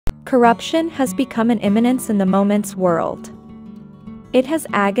Corruption has become an imminence in the moment's world. It has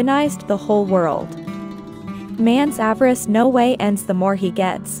agonized the whole world. Man's avarice no way ends. The more he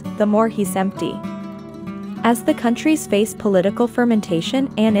gets, the more he's empty. As the countries face political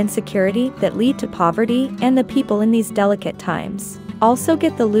fermentation and insecurity that lead to poverty, and the people in these delicate times also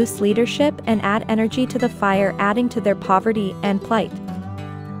get the loose leadership and add energy to the fire, adding to their poverty and plight.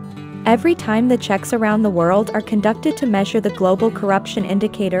 Every time the checks around the world are conducted to measure the global corruption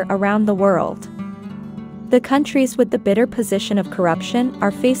indicator around the world, the countries with the bitter position of corruption are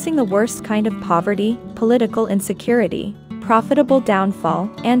facing the worst kind of poverty, political insecurity, profitable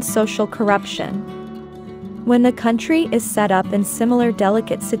downfall, and social corruption. When the country is set up in similar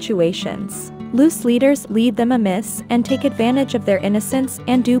delicate situations, loose leaders lead them amiss and take advantage of their innocence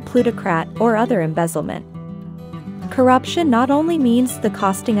and do plutocrat or other embezzlement. Corruption not only means the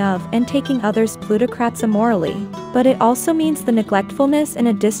costing of and taking others' plutocrats immorally, but it also means the neglectfulness and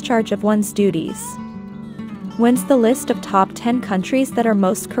a discharge of one's duties. When's the list of top 10 countries that are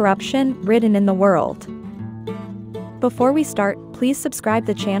most corruption-ridden in the world? Before we start, please subscribe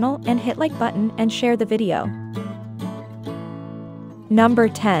the channel and hit like button and share the video. Number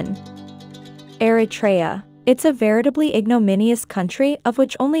 10. Eritrea. It's a veritably ignominious country of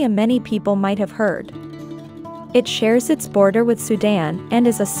which only a many people might have heard. It shares its border with Sudan and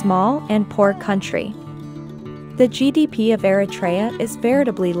is a small and poor country. The GDP of Eritrea is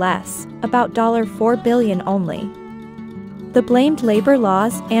veritably less, about $4 billion only. The blamed labor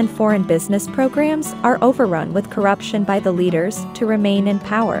laws and foreign business programs are overrun with corruption by the leaders to remain in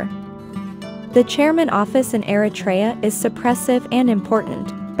power. The chairman office in Eritrea is suppressive and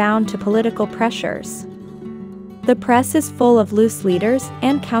important, bound to political pressures. The press is full of loose leaders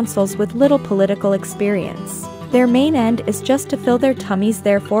and councils with little political experience. Their main end is just to fill their tummies,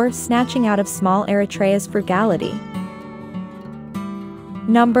 therefore snatching out of small Eritrea's frugality.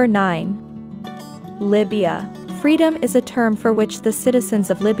 Number 9. Libya. Freedom is a term for which the citizens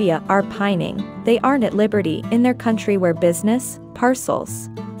of Libya are pining. They aren't at liberty in their country where business, parcels,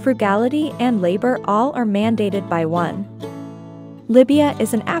 frugality and labor all are mandated by one. Libya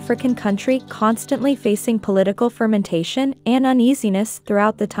is an African country constantly facing political fermentation and uneasiness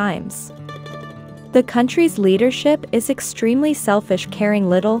throughout the times. The country's leadership is extremely selfish, caring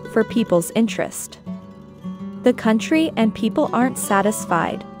little for people's interest. The country and people aren't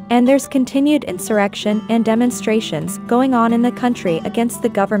satisfied, and there's continued insurrection and demonstrations going on in the country against the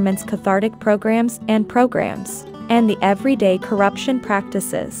government's cathartic programs and the everyday corruption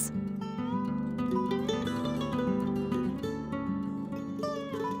practices.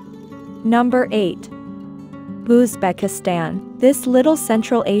 Number 8. Uzbekistan. This little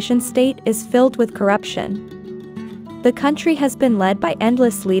Central Asian state is filled with corruption. The country has been led by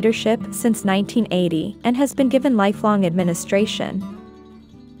endless leadership since 1980 and has been given lifelong administration.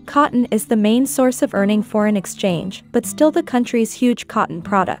 Cotton is the main source of earning foreign exchange, but still the country's huge cotton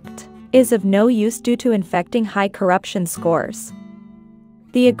product is of no use due to infecting high corruption scores.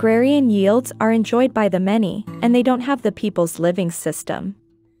 The agrarian yields are enjoyed by the many, and they don't have the people's living system.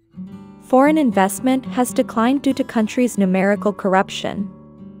 Foreign investment has declined due to country's numerical corruption.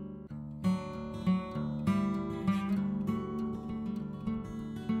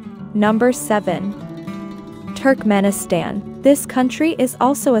 Number 7. Turkmenistan. This country is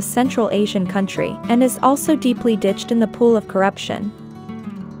also a Central Asian country and is also deeply ditched in the pool of corruption.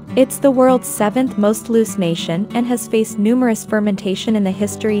 It's the world's 7th most loose nation and has faced numerous fermentation in the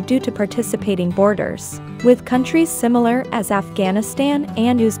history due to participating borders with countries similar as Afghanistan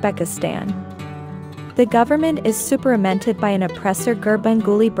and Uzbekistan. The government is supplemented by an oppressor,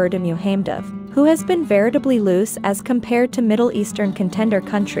 Gurbanguly Berdimuhamedov, who has been veritably loose as compared to Middle Eastern contender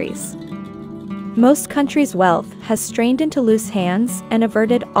countries. Most countries' wealth has strained into loose hands and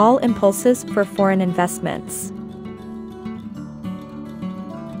averted all impulses for foreign investments.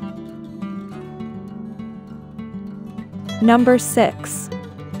 Number 6.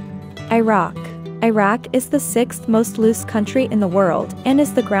 Iraq. Iraq is the 6th most loose country in the world and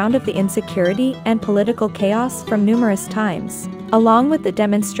is the ground of the insecurity and political chaos from numerous times, along with the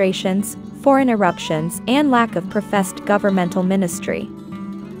demonstrations, foreign eruptions, and lack of professed governmental ministry.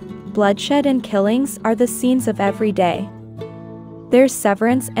 Bloodshed and killings are the scenes of every day. There's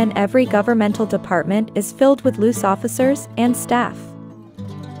severance and every governmental department is filled with loose officers and staff.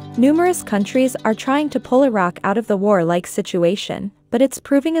 Numerous countries are trying to pull Iraq out of the war-like situation, but it's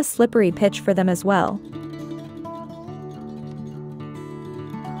proving a slippery pitch for them as well.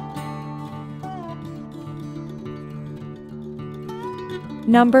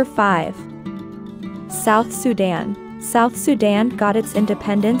 Number 5. South Sudan. South Sudan got its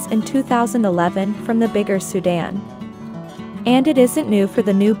independence in 2011 from the bigger Sudan. And it isn't new for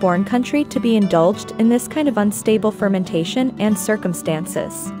the newborn country to be indulged in this kind of unstable fermentation and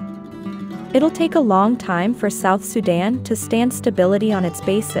circumstances. It'll take a long time for South Sudan to stand stability on its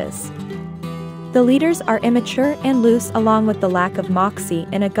basis. The leaders are immature and loose, along with the lack of moxie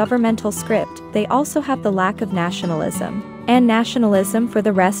in a governmental script. They also have the lack of nationalism for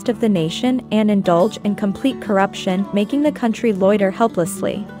the rest of the nation, and indulge in complete corruption, making the country loiter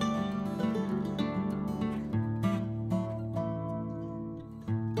helplessly.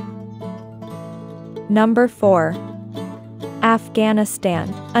 Number 4.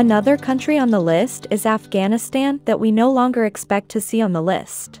 Afghanistan. Another country on the list is Afghanistan that we no longer expect to see on the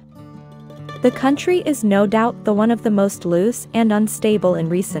list. The country is no doubt one of the most loose and unstable in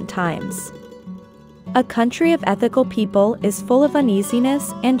recent times. A country of ethical people is full of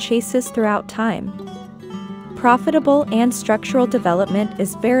uneasiness and chases throughout time. Profitable and structural development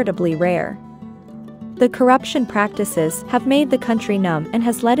is veritably rare. The corruption practices have made the country numb and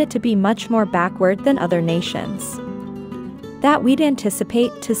has led it to be much more backward than other nations that we'd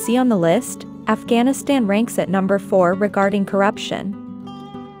anticipate to see on the list. Afghanistan ranks at number 4 regarding corruption.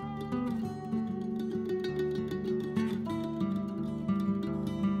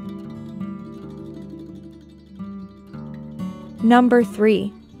 Number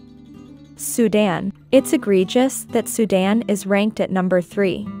 3. Sudan. It's egregious that Sudan is ranked at number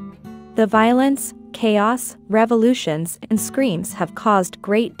 3. The violence, chaos, revolutions, and screams have caused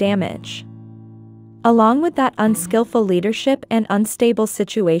great damage. Along with that, unskillful leadership and unstable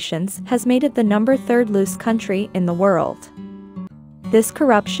situations has made it the number 3rd loose country in the world. This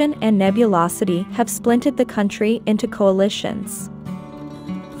corruption and nebulosity have splintered the country into coalitions.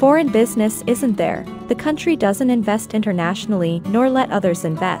 Foreign business isn't there, the country doesn't invest internationally nor let others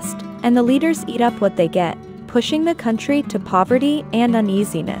invest, and the leaders eat up what they get, pushing the country to poverty and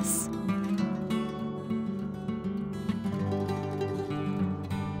uneasiness.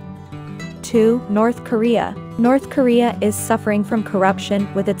 North Korea. North Korea is suffering from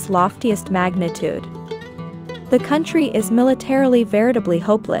corruption with its loftiest magnitude. The country is militarily veritably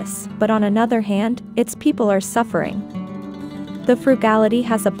hopeless, but on another hand, its people are suffering. The frugality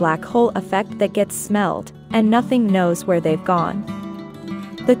has a black hole effect that gets smelled, and nothing knows where they've gone.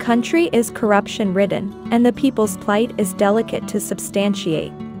 The country is corruption-ridden, and the people's plight is delicate to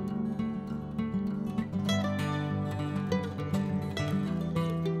substantiate.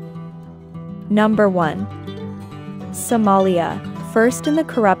 Number 1. Somalia. First in the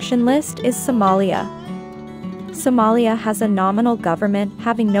corruption list is Somalia. Somalia has a nominal government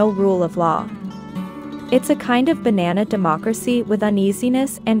having no rule of law. It's a kind of banana democracy with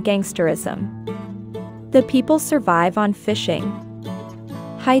uneasiness and gangsterism. The people survive on fishing.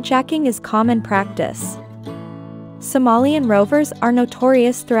 Hijacking is common practice. Somalian rovers are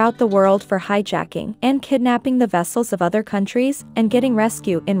notorious throughout the world for hijacking and kidnapping the vessels of other countries and getting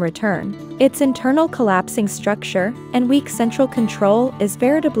rescue in return. Its internal collapsing structure and weak central control is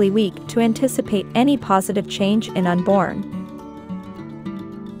veritably weak to anticipate any positive change in unborn.